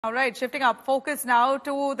All right, shifting our focus now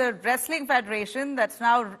to the Wrestling Federation. That's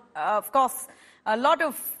now, of course, a lot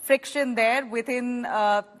of friction there within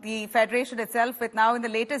the federation itself, with now in the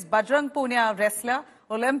latest Bajrang Punia wrestler,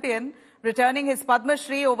 Olympian, returning his Padma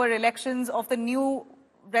Shri over elections of the new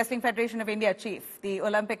Wrestling Federation of India chief. The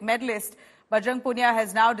Olympic medalist Bajrang Punia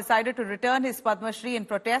has now decided to return his Padma Shri in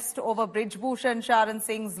protest over Brij Bhushan Sharan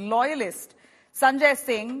Singh's loyalist, Sanjay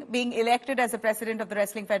Singh, being elected as the president of the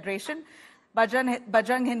Wrestling Federation.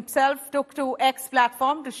 Bajrang himself took to X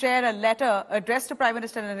platform to share a letter addressed to Prime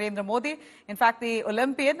Minister Narendra Modi. In fact, the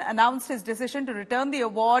Olympian announced his decision to return the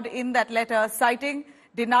award in that letter, citing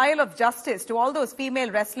denial of justice to all those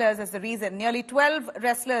female wrestlers as the reason. Nearly 12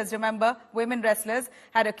 wrestlers, remember, women wrestlers,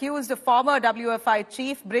 had accused a former WFI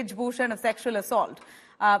chief, Brij Bhushan, of sexual assault.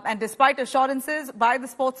 And despite assurances by the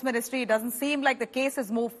Sports Ministry, it doesn't seem like the case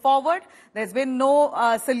has moved forward. There's been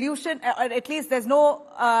no solution, or at least there's no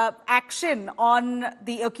action on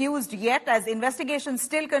the accused yet, as investigations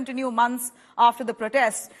still continue months after the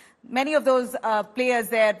protests. Many of those players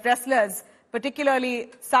there, wrestlers,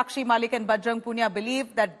 particularly Sakshi, Malik and Bajrang Punia,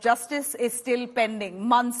 believe that justice is still pending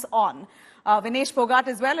months on. Vinesh Pogat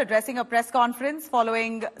as well addressing a press conference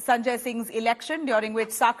following Sanjay Singh's election, during which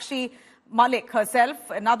Sakshi Malik herself,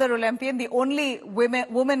 another Olympian, the only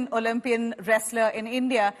woman Olympian wrestler in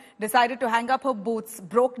India, decided to hang up her boots,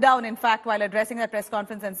 broke down, in fact, while addressing that press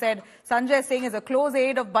conference, and said Sanjay Singh is a close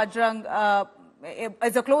aide of Brij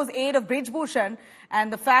Bhushan,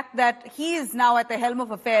 and the fact that he is now at the helm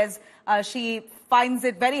of affairs, she finds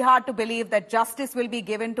it very hard to believe that justice will be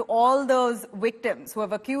given to all those victims who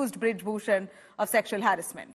have accused Brij Bhushan of sexual harassment.